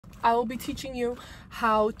I will be teaching you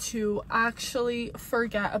how to actually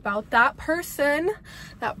forget about that person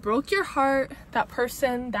that broke your heart, that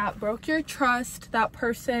person that broke your trust, that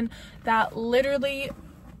person that literally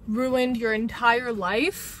ruined your entire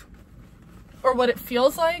life, or what it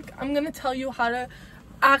feels like. I'm gonna tell you how to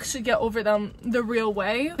actually get over them the real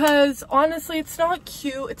way, because honestly, it's not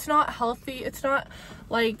cute, it's not healthy, it's not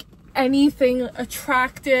like anything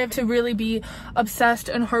attractive to really be obsessed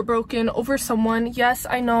and heartbroken over someone. Yes,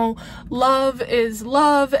 I know love is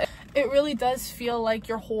love. It really does feel like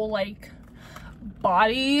your whole like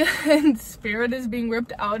body and spirit is being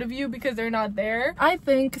ripped out of you because they're not there. I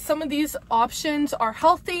think some of these options are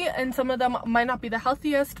healthy and some of them might not be the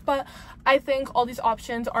healthiest, but I think all these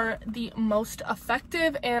options are the most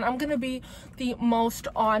effective, and I'm gonna be the most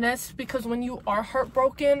honest, because when you are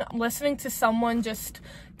heartbroken, listening to someone just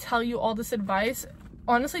tell you all this advice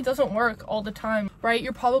honestly doesn't work all the time, right?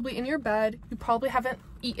 You're probably in your bed, you probably haven't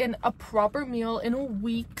eaten a proper meal in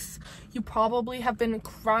weeks, you probably have been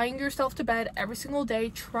crying yourself to bed every single day.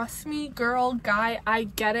 Trust me, girl, guy, I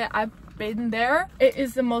get it, I've been there. It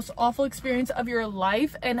is the most awful experience of your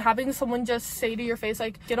life, and having someone just say to your face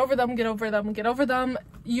like, get over them, get over them, get over them,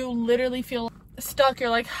 you literally feel stuck. You're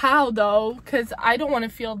like, how though? Because I don't want to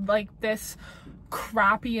feel like this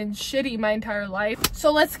crappy and shitty my entire life.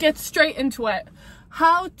 So let's get straight into it.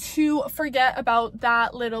 How to forget about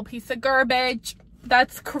that little piece of garbage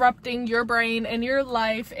that's corrupting your brain and your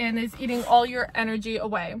life and is eating all your energy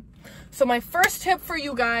away. So my first tip for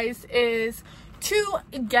you guys is to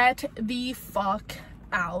get the fuck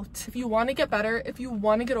out. If you want to get better, if you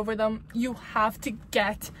want to get over them, you have to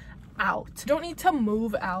get out. You don't need to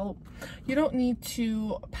move out. You don't need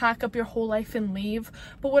to pack up your whole life and leave.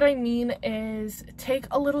 But what I mean is take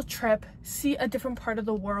a little trip, see a different part of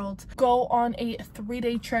the world, go on a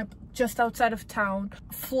 3-day trip just outside of town,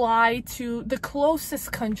 fly to the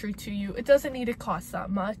closest country to you. It doesn't need to cost that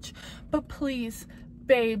much, but please,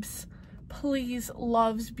 babes, please,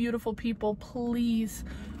 loves, beautiful people, please,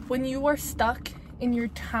 when you are stuck in your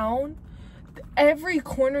town, every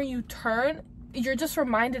corner you turn, you're just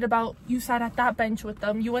reminded about, you sat at that bench with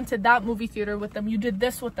them, you went to that movie theater with them, you did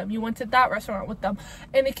this with them, you went to that restaurant with them,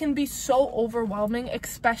 and it can be so overwhelming,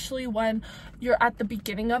 especially when you're at the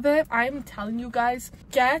beginning of it. I'm telling you guys,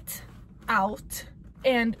 get out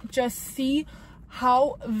and just see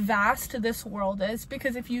how vast this world is,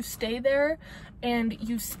 because if you stay there and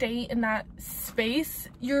you stay in that space,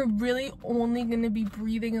 you're really only going to be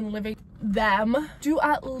breathing and living them. Do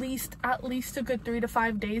at least a good 3 to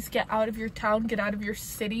 5 days. Get out of your town, get out of your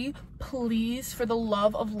city, please, for the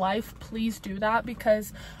love of life, please do that,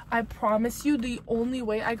 because I promise you, the only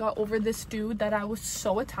way I got over this dude that I was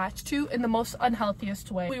so attached to in the most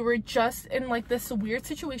unhealthiest way, we were just in like this weird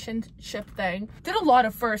situationship thing. Did a lot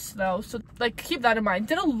of firsts though, so like keep that in mind.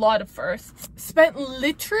 Did a lot of firsts. Spent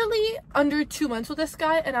literally under 2 months with this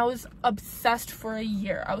guy, and I was obsessed for a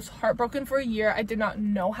year. I was heartbroken for a year. I did not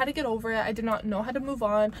know how to get over it. I did not know how to move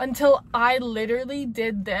on until I literally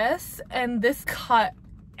did this, and this cut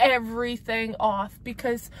everything off.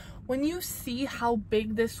 Because when you see how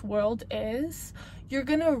big this world is, you're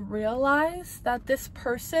gonna realize that this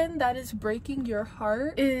person that is breaking your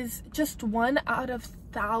heart is just one out of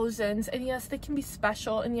thousands. And yes, they can be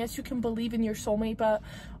special, and yes, you can believe in your soulmate, but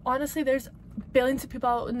honestly, there's billions of people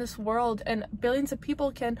out in this world, and billions of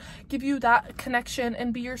people can give you that connection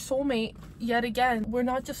and be your soulmate. Yet again, we're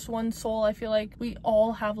not just one soul. I feel like we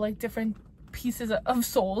all have like different pieces of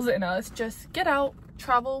souls in us. Just get out,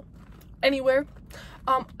 travel anywhere.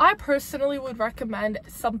 I personally would recommend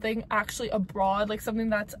something actually abroad, like something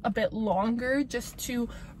that's a bit longer, just to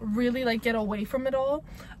really like get away from it all.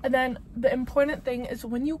 And then the important thing is,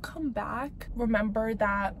 when you come back, remember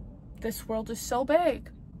that this world is so big.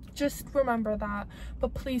 Just remember that.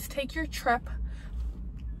 But please take your trip,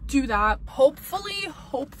 do that. Hopefully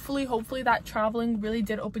that traveling really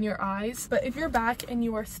did open your eyes. But if you're back and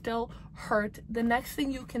you are still hurt, the next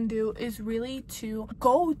thing you can do is really to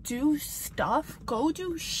go do stuff, go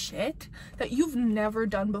do shit that you've never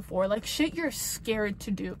done before, like shit you're scared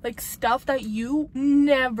to do, like stuff that you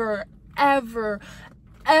never ever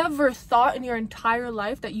thought in your entire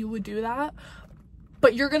life that you would do that.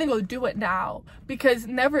 But you're gonna go do it now, because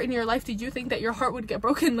never in your life did you think that your heart would get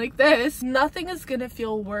broken like this. Nothing is gonna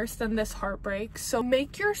feel worse than this heartbreak. So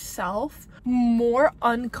make yourself more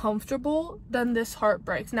uncomfortable than this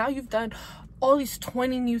heartbreak. Now you've done all these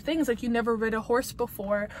 20 new things. Like, you never rid a horse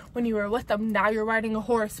before when you were with them. Now you're riding a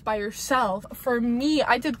horse by yourself. For me,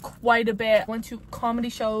 I did quite a bit. I went to comedy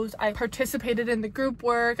shows. I participated in the group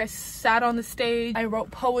work. I sat on the stage. I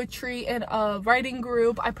wrote poetry in a writing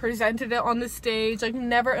group. I presented it on the stage. Like,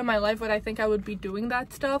 never in my life would I think I would be doing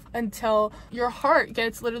that stuff until your heart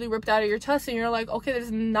gets literally ripped out of your chest and you're like, okay,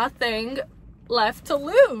 there's nothing left to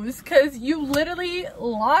lose, because you literally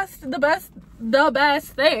lost the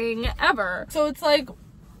best thing ever. So it's like,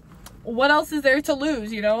 what else is there to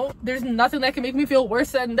lose, you know? There's nothing that can make me feel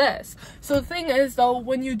worse than this. So the thing is, though,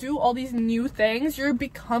 when you do all these new things, you're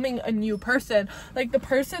becoming a new person. Like, the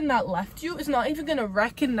person that left you is not even gonna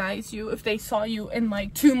recognize you if they saw you in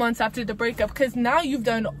like 2 months after the breakup, because now you've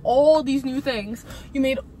done all these new things. You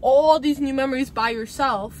made all these new memories by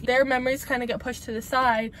yourself. Their memories kind of get pushed to the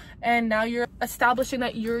side, and now you're establishing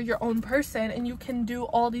that you're your own person and you can do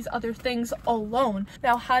all these other things alone.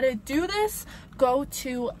 Now, how to do this? Go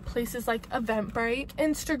to places like Eventbrite,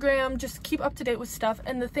 Instagram, just keep up to date with stuff.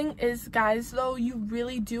 And the thing is, guys, though, you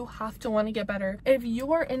really do have to want to get better. If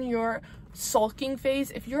you are in your sulking phase,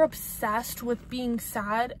 if you're obsessed with being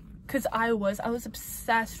sad, because I was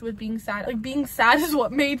obsessed with being sad. Like, being sad is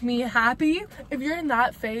what made me happy. If you're in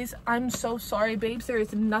that phase, I'm so sorry, babes. There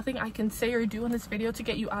is nothing I can say or do in this video to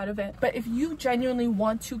get you out of it. But if you genuinely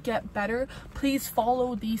want to get better, please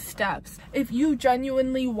follow these steps. If you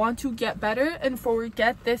genuinely want to get better and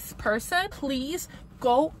forget this person, please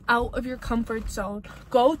go out of your comfort zone.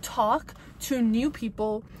 Go talk to new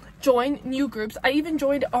people. Join new groups. I even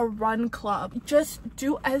joined a run club. Just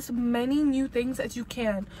do as many new things as you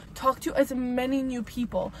can. Talk to as many new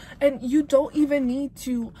people. And you don't even need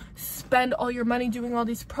to spend all your money doing all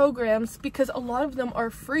these programs, because a lot of them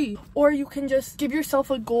are free. Or you can just give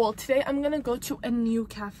yourself a goal. Today I'm gonna go to a new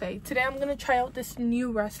cafe. Today I'm gonna try out this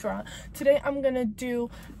new restaurant. Today I'm gonna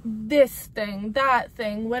do this thing, that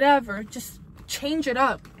thing, whatever. Just change it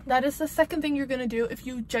up. That is the second thing you're gonna do if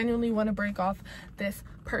you genuinely want to break off this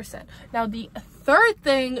person. Now, the third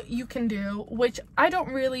thing you can do, which I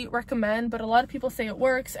don't really recommend, but a lot of people say it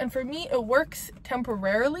works, and for me it works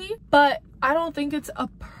temporarily, but I don't think it's a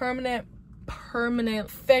permanent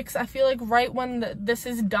fix. I feel like right when this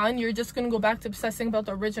is done, you're just gonna go back to obsessing about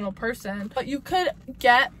the original person. But you could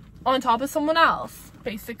get on top of someone else.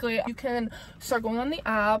 Basically, you can start going on the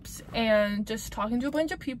apps and just talking to a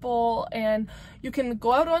bunch of people, and you can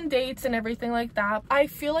go out on dates and everything like that. I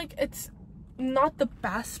feel like it's not the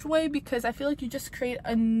best way, because I feel like you just create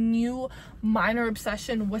a new minor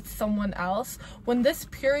obsession with someone else, when this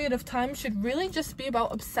period of time should really just be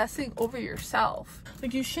about obsessing over yourself.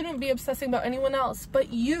 Like, you shouldn't be obsessing about anyone else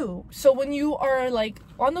but you. So when you are like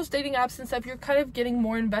on those dating apps and stuff, you're kind of getting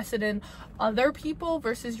more invested in other people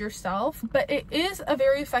versus yourself. But it is a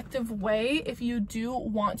very effective way if you do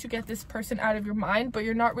want to get this person out of your mind, but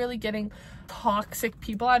you're not really getting toxic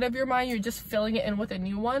people out of your mind, you're just filling it in with a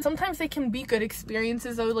new one. Sometimes they can be good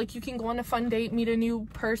experiences though. Like, you can go on a fun date, meet a new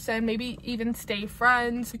person, maybe even stay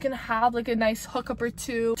friends. You can have like a nice hookup or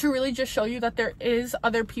two to really just show you that there is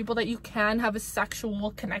other people that you can have a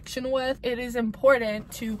sexual connection with. It is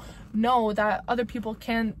important to know that other people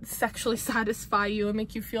can sexually satisfy you and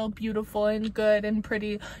make you feel beautiful and good and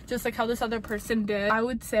pretty, just like how this other person did. I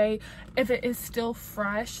would say, if it is still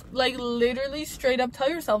fresh, like, literally straight up tell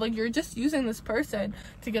yourself, like, you're just using this person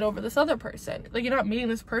to get over this other person. Like, you're not meeting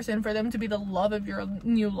this person for them to be the love of your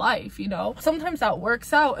new life, you know? Sometimes that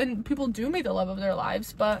works out and people do meet the love of their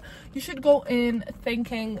lives, but you should go in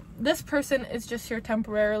thinking, this person is just here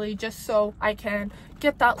temporarily, just so I can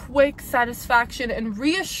get that quick satisfaction and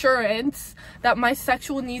reassurance that my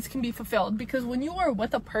sexual needs can be fulfilled. Because when you are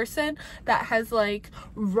with a person that has like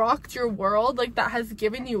rocked your world, like that has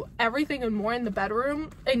given you everything and more in the bedroom,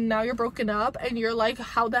 and now you're broken up and you're like,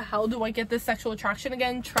 how the hell do I get this sexual attraction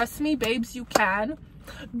again? Trust me, babes, you can.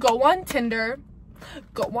 Go on Tinder,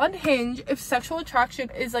 go on Hinge. If sexual attraction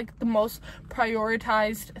is like the most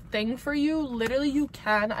prioritized thing for you, literally you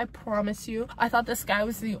can. I promise you. I thought this guy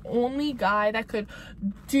was the only guy that could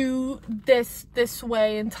do this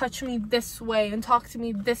way and touch me this way and talk to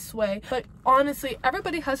me this way. But honestly,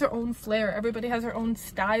 everybody has their own flair, everybody has their own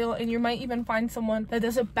style, and you might even find someone that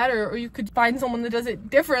does it better, or you could find someone that does it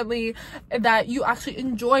differently that you actually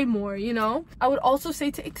enjoy more, you know? I would also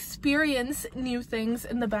say to experience new things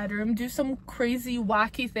in the bedroom. Do some crazy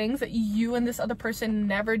wacky things that you and this other person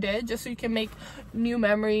never did, just so you can make new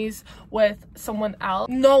memories with someone else,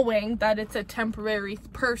 knowing that it's a temporary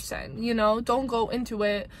person, you know? Don't go into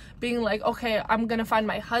it being like, okay, I'm gonna find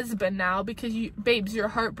my husband now, because you, babes, you're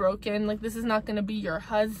heartbroken. Like, this is not gonna be your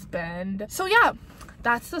husband. So yeah,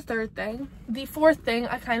 that's the third thing. The fourth thing,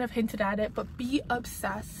 I kind of hinted at it, but be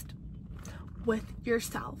obsessed with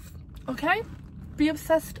yourself, okay? Be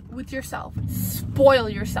obsessed with yourself. Spoil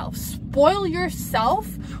yourself. Spoil yourself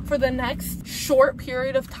for the next short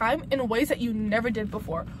period of time in ways that you never did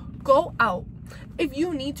before. Go out. If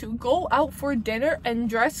you need to, go out for dinner and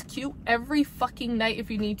dress cute every fucking night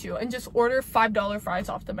if you need to, and just order $5 fries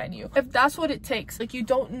off the menu. If that's what it takes, like, you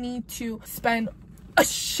don't need to spend a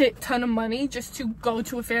shit ton of money just to go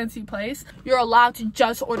to a fancy place. You're allowed to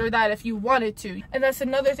just order that if you wanted to. And that's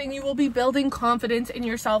another thing, you will be building confidence in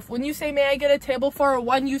yourself. When you say, may I get a table for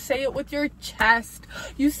one, you say it with your chest.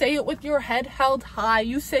 You say it with your head held high.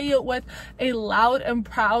 You say it with a loud and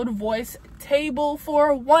proud voice. Table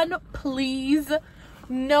for one, please.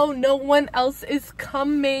 No, no one else is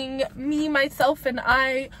coming. Me, myself, and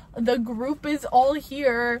I, the group is all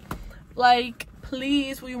here. Like,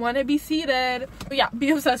 please, we want to be seated. But yeah, be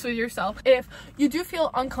obsessed with yourself. If you do feel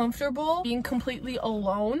uncomfortable being completely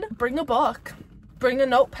alone, bring a book. Bring a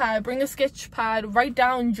notepad, bring a sketch pad, write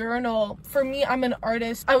down, journal. For me, I'm an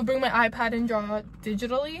artist. I would bring my iPad and draw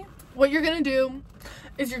digitally. What you're gonna do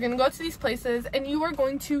is you're gonna go to these places and you are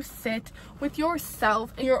going to sit with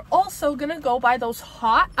yourself, and you're also gonna go buy those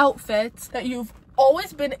hot outfits that you've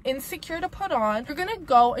always been insecure to put on. You're gonna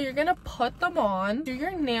go and you're gonna put them on, do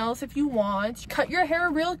your nails if you want, cut your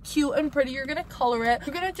hair real cute and pretty, you're gonna color it.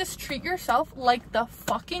 You're gonna just treat yourself like the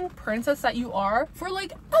fucking princess that you are for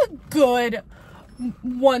like a good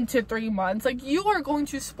 1 to 3 months. Like, you are going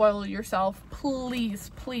to spoil yourself.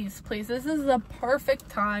 Please, please, please, this is the perfect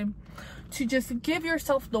time to just give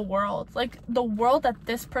yourself the world. Like, the world that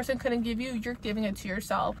this person couldn't give you, you're giving it to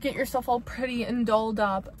yourself. Get yourself all pretty and dolled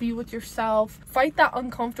up. Be with yourself. Fight that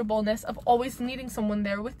uncomfortableness of always needing someone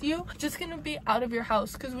there with you. Just gonna be out of your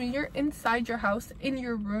house, because when you're inside your house, in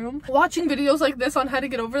your room, watching videos like this on how to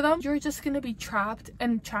get over them, you're just gonna be trapped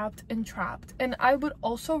and trapped and trapped. And I would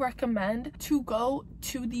also recommend to go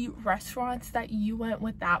to the restaurants that you went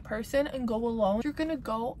with that person and go alone. You're gonna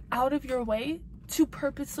go out of your way to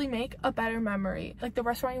purposely make a better memory. Like the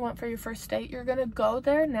restaurant you went for your first date, you're gonna go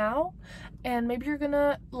there now and maybe you're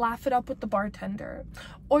gonna laugh it up with the bartender,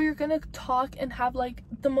 or you're gonna talk and have like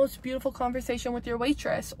the most beautiful conversation with your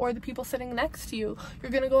waitress or the people sitting next to you.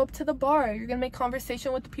 You're gonna go up to the bar, you're gonna make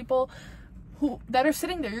conversation with the people that are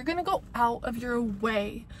sitting there. You're gonna go out of your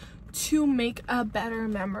way to make a better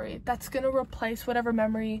memory that's gonna replace whatever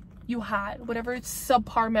memory you had, whatever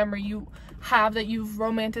subpar memory you have that you've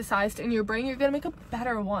romanticized in your brain. You're gonna make a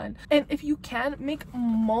better one. And if you can, make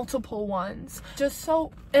multiple ones, just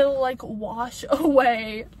so it'll like wash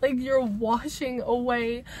away, like you're washing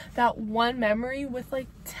away that one memory with like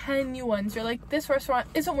 10 new ones. You're like, this restaurant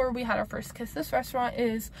isn't where we had our first kiss, this restaurant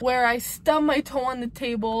is where I stubbed my toe on the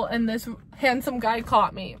table and this handsome guy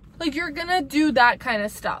caught me. Like, you're gonna do that kind of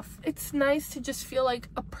stuff. It's nice to just feel like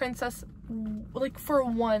a princess, like for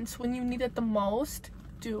once when you need it the most.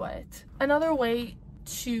 Do it. Another way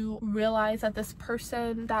to realize that this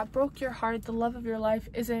person that broke your heart, the love of your life,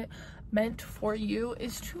 isn't meant for you,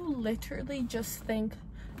 is to literally just think,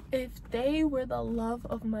 if they were the love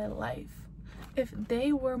of my life, if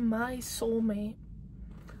they were my soulmate,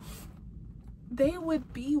 they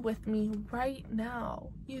would be with me right now,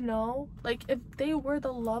 you know? Like, if they were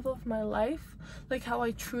the love of my life, like how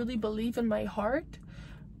I truly believe in my heart,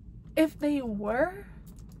 if they were,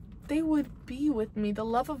 they would be with me. The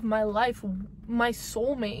love of my life, my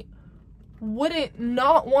soulmate, wouldn't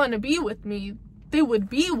not want to be with me. They would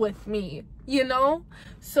be with me, you know?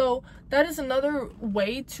 So that is another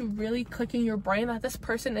way to really click in your brain that this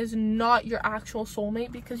person is not your actual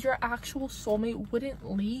soulmate, because your actual soulmate wouldn't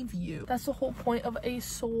leave you. That's the whole point of a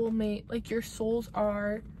soulmate. Like, your souls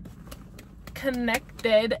are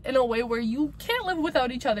connected in a way where you can't live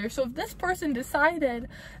without each other. So if this person decided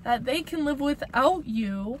that they can live without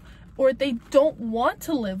you, or they don't want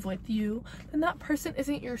to live with you, then that person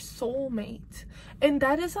isn't your soulmate. And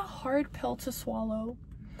that is a hard pill to swallow.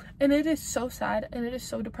 And it is so sad and it is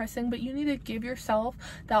so depressing, but you need to give yourself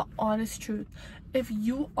that honest truth. If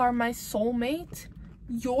you are my soulmate,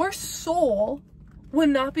 your soul would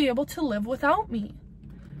not be able to live without me.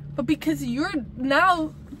 But because you're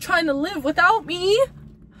now trying to live without me,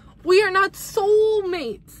 we are not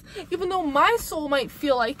soulmates. Even though my soul might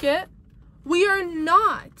feel like it, we are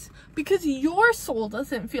not, because your soul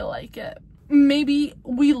doesn't feel like it. Maybe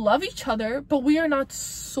we love each other, but we are not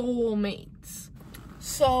soulmates.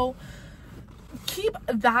 So keep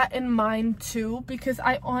that in mind too, because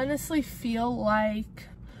I honestly feel like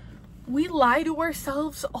we lie to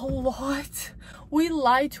ourselves a lot. We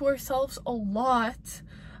lie to ourselves a lot.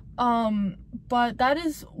 But that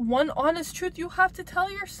is one honest truth you have to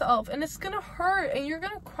tell yourself, and it's gonna hurt and you're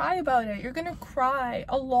gonna cry about it. You're gonna cry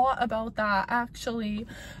a lot about that, actually.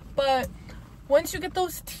 But once you get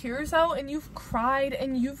those tears out and you've cried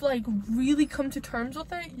and you've like really come to terms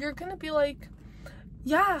with it, you're gonna be like,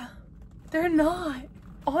 yeah, they're not.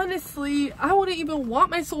 Honestly, I wouldn't even want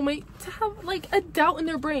my soulmate to have like a doubt in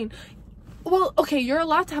their brain. Well, okay, you're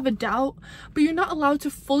allowed to have a doubt, but you're not allowed to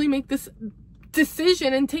fully make this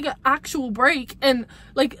decision and take an actual break and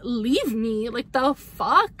like leave me. Like, the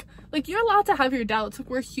fuck? Like, you're allowed to have your doubts. Like,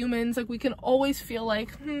 we're humans. Like, we can always feel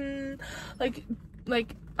like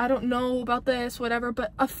like I don't know about this, whatever.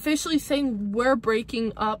 But officially saying we're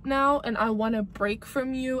breaking up now and I want to break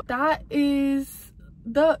from you, that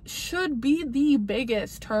should be the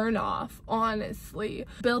biggest turn off, honestly.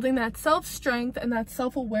 Building that self-strength and that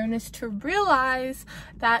self-awareness to realize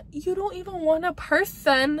that you don't even want a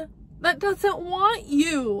person that doesn't want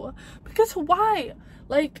you. Because why?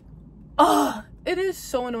 Like, it is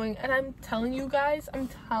so annoying. And I'm telling you guys,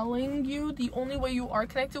 the only way you are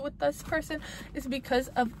connected with this person is because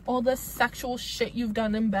of all the sexual shit you've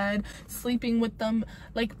done in bed, sleeping with them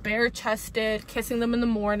like bare-chested, kissing them in the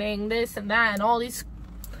morning, this and that, and all these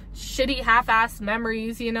shitty half-assed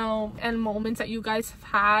memories, you know, and moments that you guys have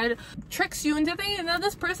had, tricks you into thinking that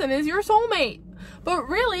this person is your soulmate. But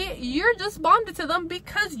really, you're just bonded to them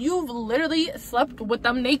because you've literally slept with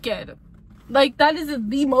them naked. Like, that is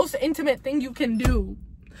the most intimate thing you can do.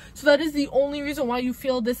 So that is the only reason why you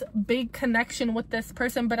feel this big connection with this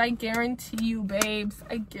person. But I guarantee you, babes,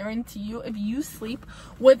 I guarantee you, if you sleep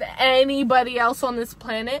with anybody else on this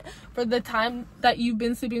planet for the time that you've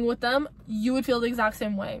been sleeping with them, you would feel the exact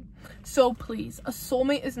same way. So please, a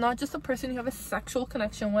soulmate is not just a person you have a sexual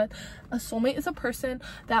connection with. A soulmate is a person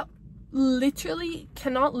that literally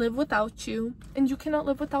cannot live without you, and you cannot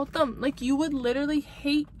live without them. Like, you would literally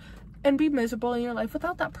hate and be miserable in your life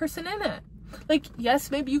without that person in it. Like, yes,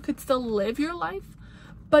 maybe you could still live your life,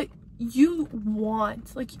 but you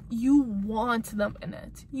want them in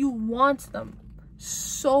it. You want them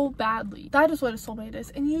so badly. That is what a soulmate is.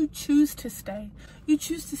 And you choose to stay. You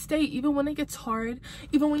choose to stay even when it gets hard,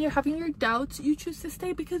 even when you're having your doubts. You choose to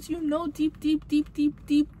stay because you know deep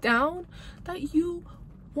down that you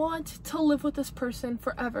want to live with this person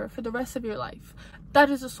forever, for the rest of your life. That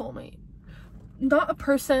is a soulmate. Not a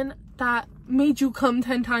person that made you come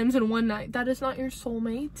 10 times in one night. That is not your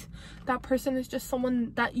soulmate. That person is just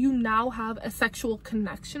someone that you now have a sexual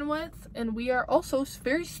connection with. And we are also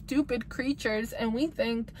very stupid creatures, and we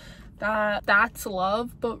think that that's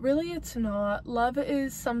love, but really it's not. Love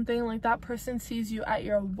is something like that person sees you at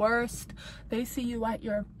your worst, they see you at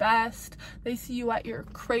your best, they see you at your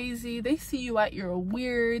crazy, they see you at your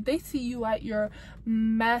weird, they see you at your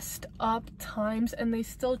messed up times, and they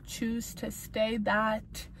still choose to stay.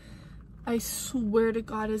 That, I swear to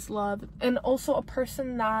God, is love. And also a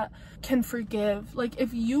person that can forgive. Like,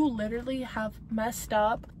 if you literally have messed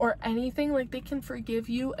up or anything, like, they can forgive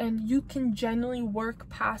you and you can genuinely work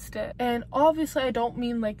past it. And obviously I don't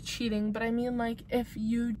mean like cheating, but I mean like if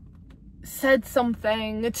you said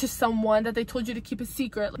something to someone that they told you to keep a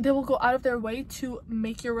secret, they will go out of their way to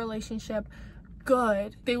make your relationship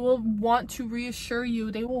good. They will want to reassure you.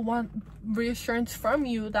 They will want reassurance from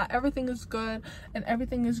you that everything is good and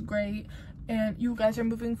everything is great and you guys are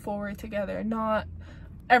moving forward together. Not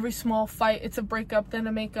every small fight, it's a breakup, then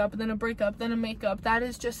a makeup, then a breakup, then a makeup. That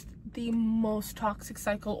is just the most toxic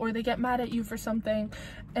cycle. Or they get mad at you for something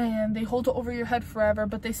and they hold it over your head forever,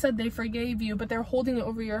 but they said they forgave you, but they're holding it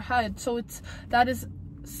over your head. So that is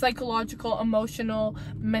psychological, emotional,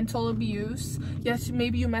 mental abuse. Yes,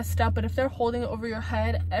 maybe you messed up, but if they're holding it over your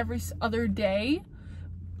head every other day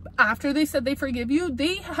after they said they forgive you,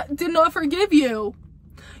 they did not forgive you.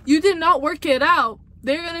 You did not work it out.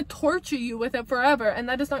 They're gonna torture you with it forever, and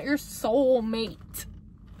that is not your soulmate.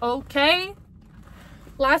 Okay?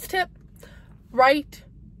 Last tip, write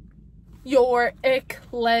your ick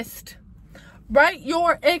list. Write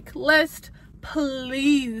your ick list,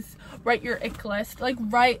 please. Write your ick list. Like,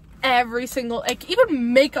 write every single ick.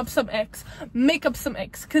 Even make up some icks. Make up some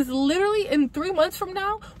icks. Because literally in 3 months from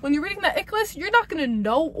now, when you're reading that ick list, you're not going to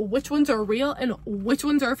know which ones are real and which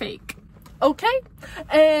ones are fake. Okay?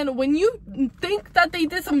 And when you think that they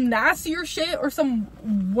did some nastier shit or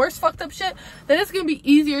some worse fucked up shit, then it's going to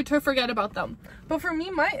be easier to forget about them. But for me,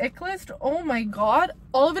 my ick list, oh my God,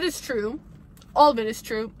 all of it is true. All of it is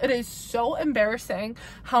true. It is so embarrassing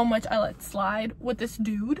how much I let slide with this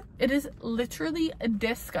dude. It is literally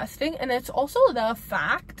disgusting. And it's also the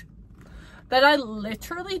fact that I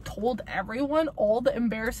literally told everyone all the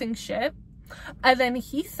embarrassing shit. And then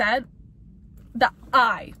he said that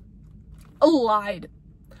I lied.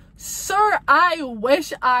 Sir, I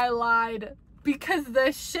wish I lied. Because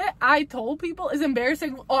the shit I told people is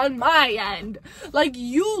embarrassing on my end. Like,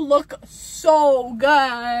 you look so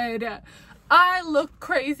good. I look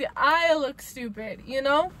crazy, I look stupid, you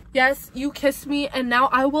know? Yes, you kissed me, and now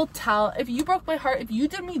I will tell. If you broke my heart, if you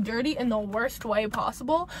did me dirty in the worst way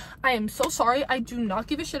possible, I am so sorry. I do not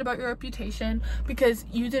give a shit about your reputation, because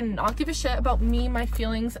you did not give a shit about me, my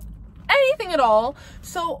feelings, anything at all.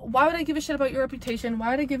 So why would I give a shit about your reputation? Why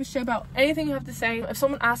would I give a shit about anything you have to say? If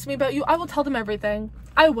someone asks me about you, I will tell them everything.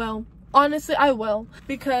 I will. Honestly, I will,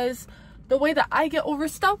 because the way that I get over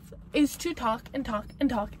stuff is to talk and talk and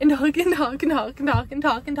talk and talk and talk and talk and talk and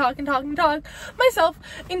talk and talk and talk and talk myself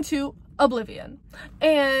into oblivion.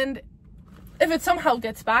 And if it somehow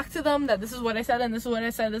gets back to them that this is what I said and this is what I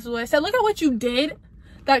said, this is what I said, look at what you did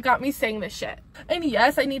that got me saying this shit. And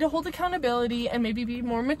yes, I need to hold accountability and maybe be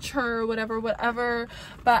more mature, whatever,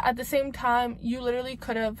 but at the same time, you literally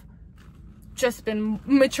could have just been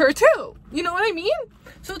mature too. You know what I mean?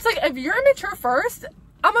 So it's like, if you're immature first,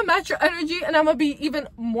 I'm gonna match your energy and I'm gonna be even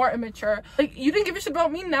more immature. Like, you didn't give a shit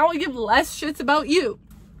about me, now I give less shits about you.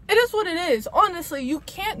 It is what it is. Honestly, you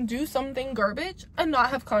can't do something garbage and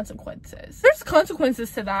not have consequences. There's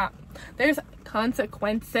consequences to that. There's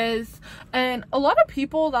consequences. And a lot of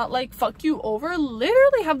people that like fuck you over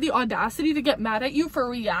literally have the audacity to get mad at you for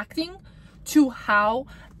reacting to how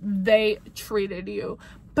they treated you.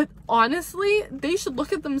 But honestly, they should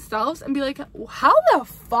look at themselves and be like, how the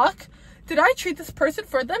fuck did I treat this person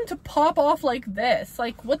for them to pop off like this?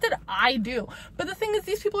 Like, what did I do? But the thing is,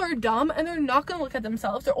 these people are dumb and they're not going to look at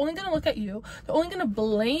themselves. They're only going to look at you. They're only going to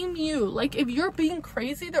blame you. Like, if you're being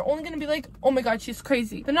crazy, they're only going to be like, oh my God, she's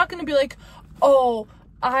crazy. They're not going to be like, oh,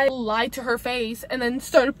 I lied to her face and then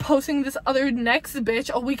started posting this other next bitch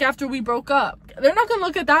a week after we broke up. They're not going to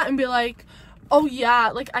look at that and be like, oh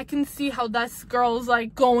yeah, like I can see how this girl's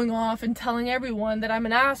like going off and telling everyone that I'm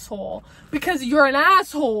an asshole because you're an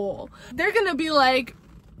asshole. They're gonna be like,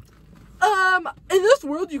 in this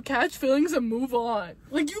world you catch feelings and move on.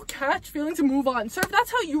 Like, you catch feelings and move on. So if that's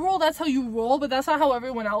how you roll, that's how you roll, but that's not how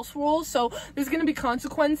everyone else rolls. So there's gonna be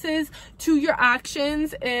consequences to your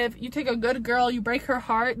actions. If you take a good girl, you break her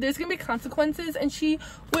heart, there's gonna be consequences, and she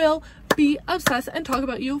will be obsessed and talk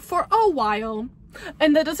about you for a while.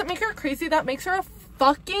 And that doesn't make her crazy, that makes her a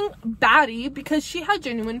fucking baddie, because she had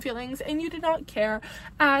genuine feelings and you did not care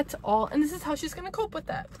at all. And this is how she's gonna cope with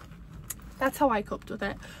that. That's how I coped with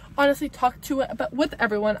it. Honestly, talk to it, but with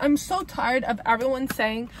everyone. I'm so tired of everyone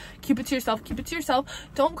saying, keep it to yourself, keep it to yourself,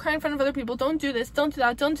 don't cry in front of other people, don't do this, don't do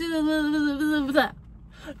that, don't do that.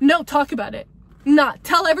 No, talk about it. Not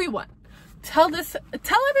tell everyone. Tell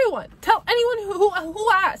everyone. Tell anyone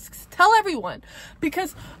who asks. Tell everyone.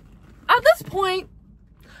 Because at this point,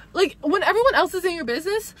 like, when everyone else is in your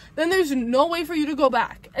business, then there's no way for you to go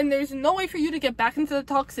back. And there's no way for you to get back into the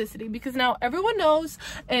toxicity, because now everyone knows,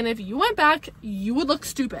 and if you went back, you would look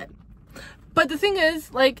stupid. But the thing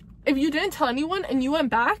is, like, if you didn't tell anyone and you went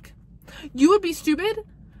back, you would be stupid,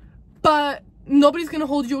 but nobody's gonna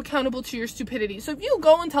hold you accountable to your stupidity. So if you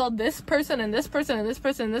go and tell this person and this person and this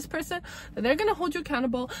person and this person, then they're gonna hold you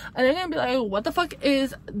accountable, and they're gonna be like, what the fuck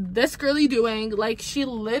is this girlie doing? Like, she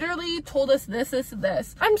literally told us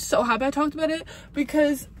this. I'm so happy I talked about it,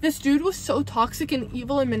 because this dude was so toxic and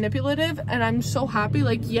evil and manipulative, and I'm so happy.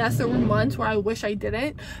 Like, yes, there were months where I wish I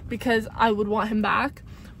didn't, because I would want him back.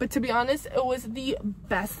 But to be honest, it was the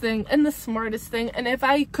best thing and the smartest thing. And if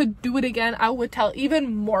I could do it again, I would tell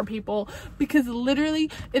even more people, because literally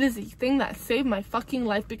it is the thing that saved my fucking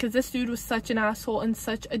life, because this dude was such an asshole and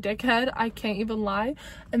such a dickhead. I can't even lie.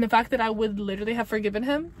 And the fact that I would literally have forgiven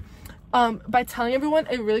him, by telling everyone,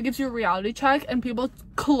 it really gives you a reality check, and people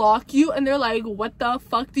clock you and they're like, what the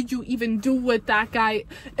fuck did you even do with that guy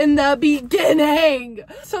in the beginning?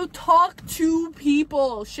 So talk to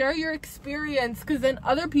people, share your experience, because then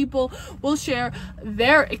other people will share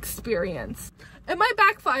their experience. It might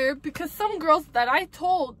backfire, because some girls that I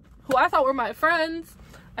told, who I thought were my friends,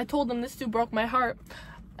 I told them this dude broke my heart,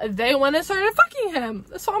 they went and started fucking him.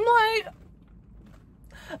 So I'm like,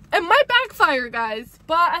 it might backfire, guys,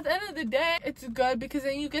 but at the end of the day, it's good, because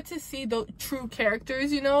then you get to see the true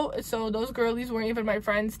characters, you know? So those girlies weren't even my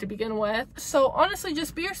friends to begin with. So honestly,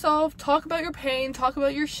 just be yourself, talk about your pain, talk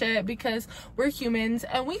about your shit, because we're humans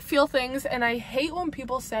and we feel things. And I hate when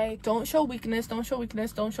people say, don't show weakness, don't show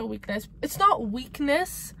weakness, don't show weakness. It's not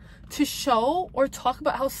weakness to show or talk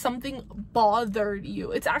about how something bothered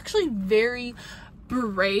you. It's actually very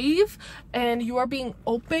brave, and you are being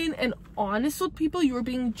open and honest with people. You are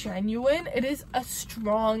being genuine. It is a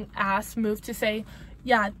strong ass move to say,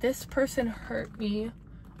 yeah, this person hurt me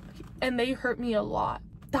and they hurt me a lot.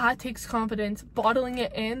 that takes confidence. Bottling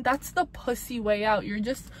it in, that's the pussy way out. You're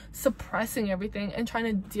just suppressing everything and trying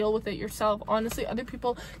to deal with it yourself. Honestly, other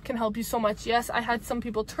people can help you so much. Yes, I had some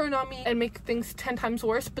people turn on me and make things 10 times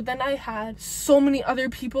worse, but then I had so many other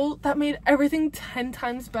people that made everything 10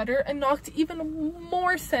 times better and knocked even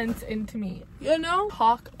more sense into me. You know?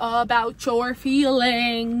 Talk about your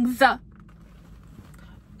feelings.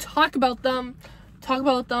 Talk about them.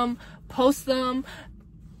 Post them.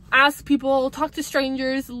 Ask people, talk to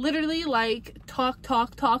strangers, literally like talk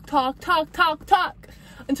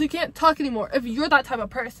until you can't talk anymore. If you're that type of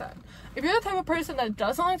person. If you're the type of person that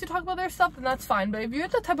doesn't like to talk about their stuff, then that's fine. But if you're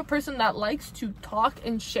the type of person that likes to talk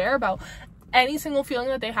and share about any single feeling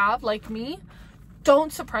that they have, like me,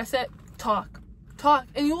 don't suppress it. Talk,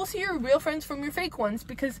 and you will see your real friends from your fake ones,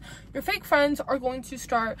 because your fake friends are going to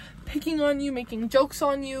start picking on you, making jokes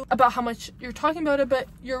on you about how much you're talking about it, but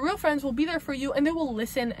your real friends will be there for you and they will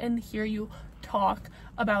listen and hear you talk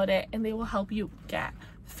about it, and they will help you get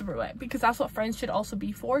through it, because that's what friends should also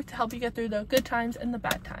be for, to help you get through the good times and the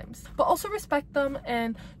bad times. But also respect them,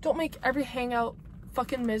 and don't make every hangout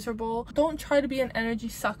fucking miserable. Don't try to be an energy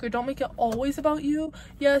sucker. Don't make it always about you.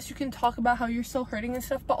 Yes, you can talk about how you're still hurting and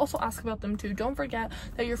stuff, but also ask about them too. Don't forget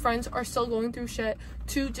that your friends are still going through shit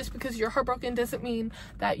too. Just because you're heartbroken doesn't mean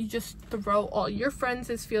that you just throw all your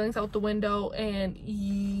friends' feelings out the window and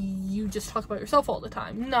you just talk about yourself all the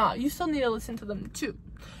time. Nah, you still need to listen to them too.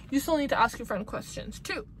 You still need to ask your friend questions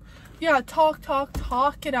too. Yeah, talk it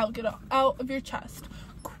out. Get it out of your chest.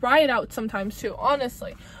 Cry it out sometimes too,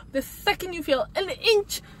 honestly. The second you feel an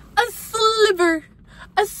inch, a sliver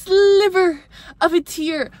of a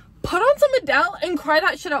tear, put on some Adele and cry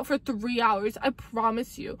that shit out for 3 hours. I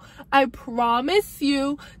promise you.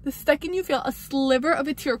 The second you feel a sliver of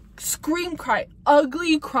a tear, scream, cry,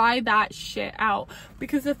 ugly cry that shit out.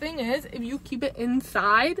 Because the thing is, if you keep it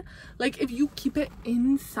inside, I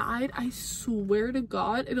swear to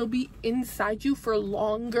God, it'll be inside you for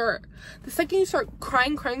longer. The second you start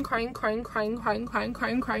crying it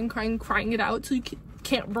out till you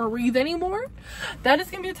can't breathe anymore, that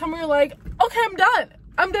is gonna be a time where you're like, okay,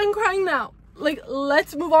 I'm done crying now. Like,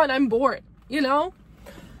 let's move on. I'm bored, you know?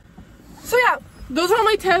 So yeah, those are all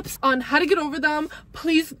my tips on how to get over them.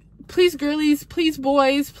 Please girlies, please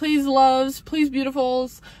boys, please loves, please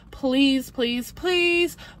beautifuls, please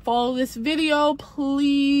follow this video,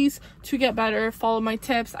 please, to get better. Follow my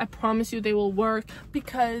tips. I promise you they will work,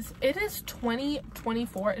 because it is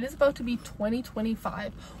 2024. It is about to be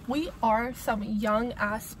 2025. We are some young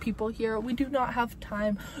ass people here. We do not have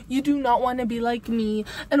time. You do not want to be like me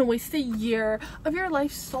and waste a year of your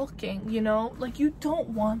life sulking, you know? Like, you don't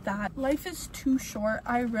want that. Life is too short.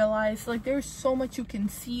 I realize, like, there's so much you can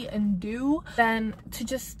see and do than to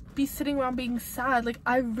just be sitting around being sad. Like,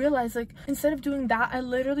 I realized, like, instead of doing that, I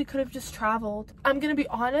literally could have just traveled. I'm gonna be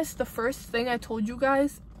honest, the first thing I told you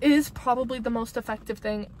guys is probably the most effective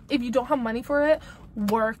thing. If you don't have money for it,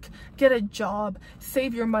 work, get a job,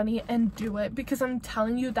 save your money and do it, because I'm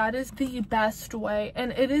telling you, that is the best way,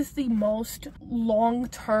 and it is the most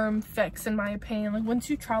long-term fix, in my opinion. Like, once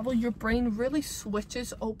you travel, your brain really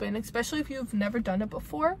switches open, especially if you've never done it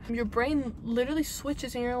before. Your brain literally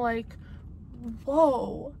switches and you're like,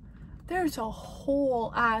 whoa, there's a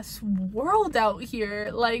whole ass world out here.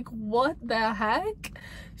 Like, what the heck?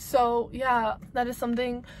 So yeah, that is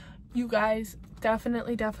something you guys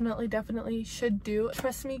definitely should do.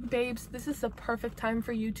 Trust me, babes, this is the perfect time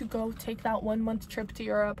for you to go take that 1 month trip to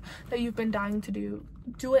Europe that you've been dying to do.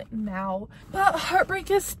 Do it now. But heartbreak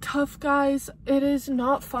is tough, guys. It is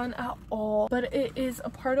not fun at all, but it is a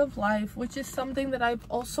part of life, which is something that I've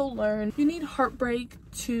also learned. You need heartbreak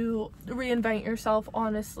to reinvent yourself,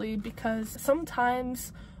 honestly, because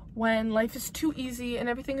sometimes when life is too easy and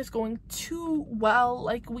everything is going too well,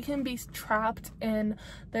 like, we can be trapped in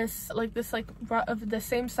this rut of the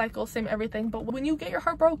same cycle, same everything. But when you get your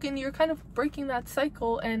heart broken, you're kind of breaking that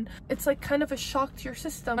cycle, and it's like kind of a shock to your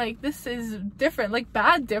system. Like, this is different, like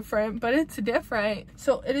bad different, but it's different.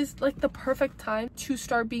 So it is like the perfect time to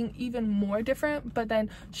start being even more different, but then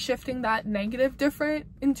shifting that negative different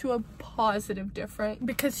into a positive different.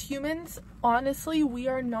 Because humans, honestly, we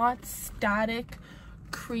are not static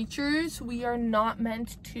creatures. We are not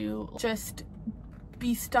meant to just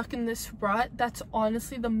be stuck in this rut. That's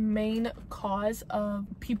honestly the main cause of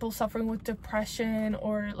people suffering with depression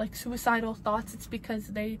or like suicidal thoughts. It's because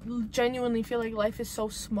they genuinely feel like life is so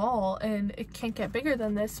small and it can't get bigger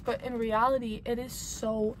than this, but in reality it is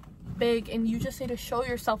so big, and you just need to show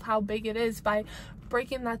yourself how big it is by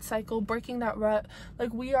breaking that cycle, breaking that rut.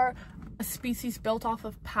 Like, we are a species built off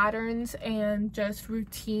of patterns and just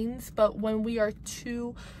routines, but when we are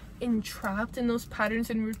too entrapped in those patterns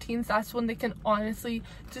and routines, that's when they can honestly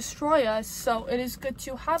destroy us. So it is good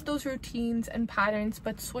to have those routines and patterns,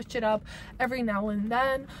 but switch it up every now and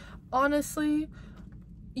then. Honestly,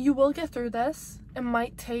 you will get through this. It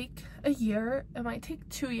might take a year, it might take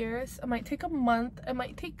 2 years, it might take a month, it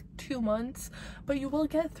might take 2 months, but you will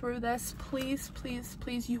get through this. Please, please,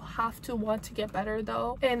 please, you have to want to get better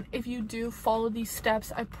though. And if you do follow these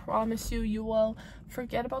steps, I promise you, you will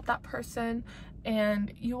forget about that person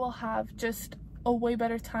and you will have just a way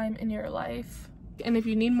better time in your life. And if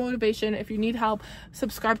you need motivation, if you need help,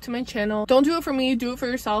 subscribe to my channel. Don't do it for me, do it for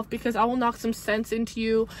yourself, because I will knock some sense into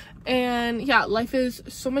you. And yeah, life is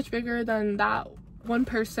so much bigger than that one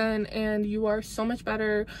person, and you are so much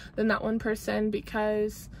better than that one person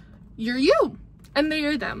because you're you and they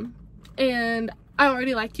are them. And I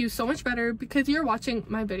already like you so much better because you're watching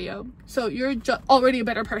my video, so you're already a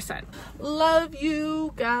better person. Love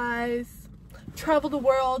you guys. Travel the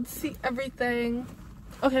world, see everything.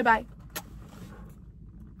 Okay, bye.